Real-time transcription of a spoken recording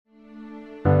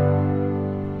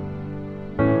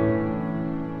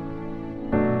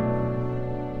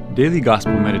Daily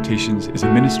Gospel Meditations is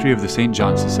a ministry of the St.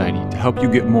 John Society to help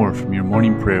you get more from your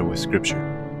morning prayer with Scripture.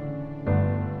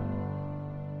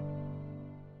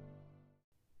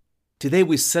 Today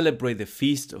we celebrate the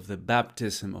feast of the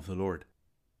baptism of the Lord.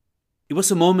 It was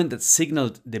a moment that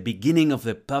signaled the beginning of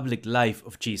the public life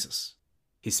of Jesus,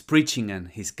 his preaching and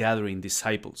his gathering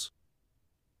disciples.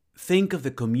 Think of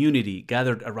the community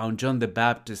gathered around John the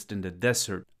Baptist in the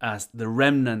desert as the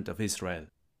remnant of Israel.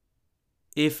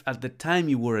 If at the time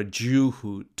you were a Jew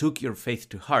who took your faith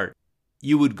to heart,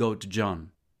 you would go to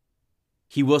John.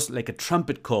 He was like a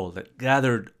trumpet call that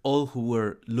gathered all who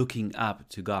were looking up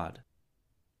to God.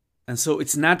 And so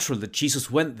it's natural that Jesus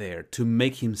went there to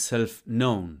make himself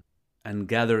known and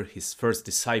gather his first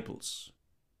disciples.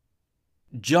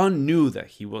 John knew that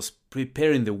he was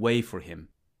preparing the way for him,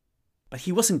 but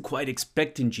he wasn't quite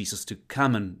expecting Jesus to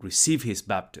come and receive his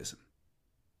baptism.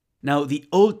 Now, the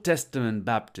Old Testament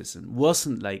baptism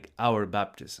wasn't like our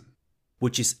baptism,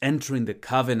 which is entering the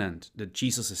covenant that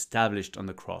Jesus established on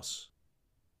the cross.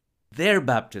 Their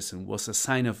baptism was a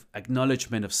sign of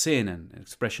acknowledgement of sin and an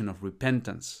expression of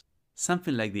repentance,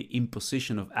 something like the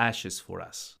imposition of ashes for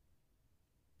us.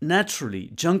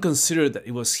 Naturally, John considered that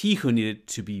it was he who needed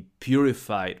to be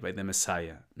purified by the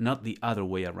Messiah, not the other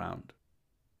way around.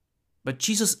 But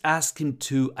Jesus asked him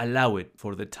to allow it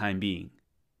for the time being,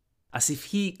 as if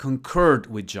he concurred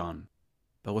with John,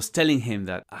 but was telling him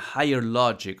that a higher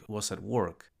logic was at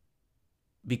work.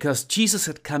 Because Jesus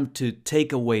had come to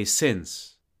take away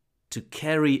sins, to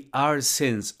carry our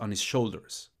sins on his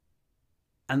shoulders.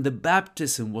 And the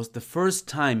baptism was the first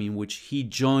time in which he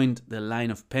joined the line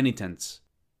of penitents.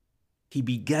 He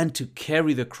began to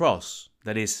carry the cross,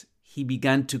 that is, he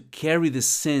began to carry the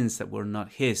sins that were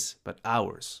not his, but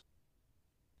ours.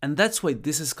 And that's why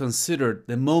this is considered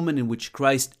the moment in which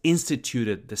Christ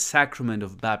instituted the sacrament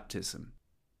of baptism.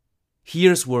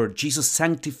 Here's where Jesus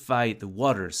sanctified the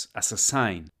waters as a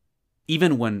sign,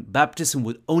 even when baptism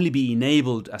would only be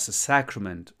enabled as a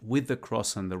sacrament with the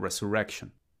cross and the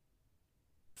resurrection.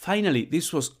 Finally,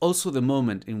 this was also the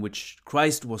moment in which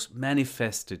Christ was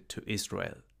manifested to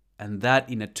Israel, and that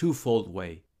in a twofold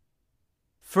way.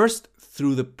 First,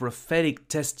 through the prophetic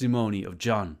testimony of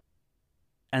John,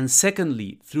 and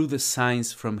secondly, through the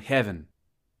signs from heaven,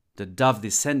 the dove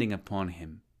descending upon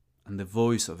him, and the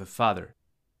voice of the Father.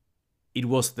 It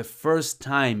was the first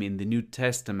time in the New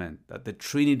Testament that the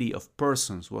Trinity of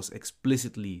persons was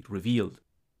explicitly revealed.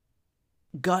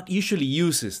 God usually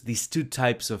uses these two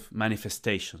types of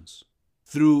manifestations,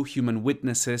 through human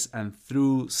witnesses and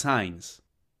through signs.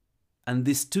 And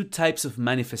these two types of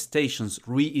manifestations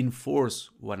reinforce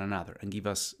one another and give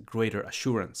us greater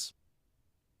assurance.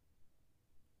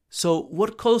 So,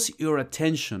 what calls your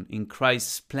attention in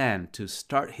Christ's plan to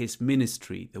start his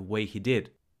ministry the way he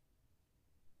did?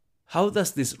 How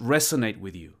does this resonate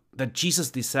with you, that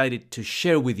Jesus decided to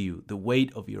share with you the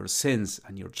weight of your sins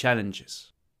and your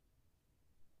challenges?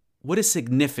 What is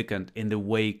significant in the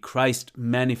way Christ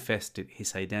manifested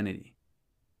his identity?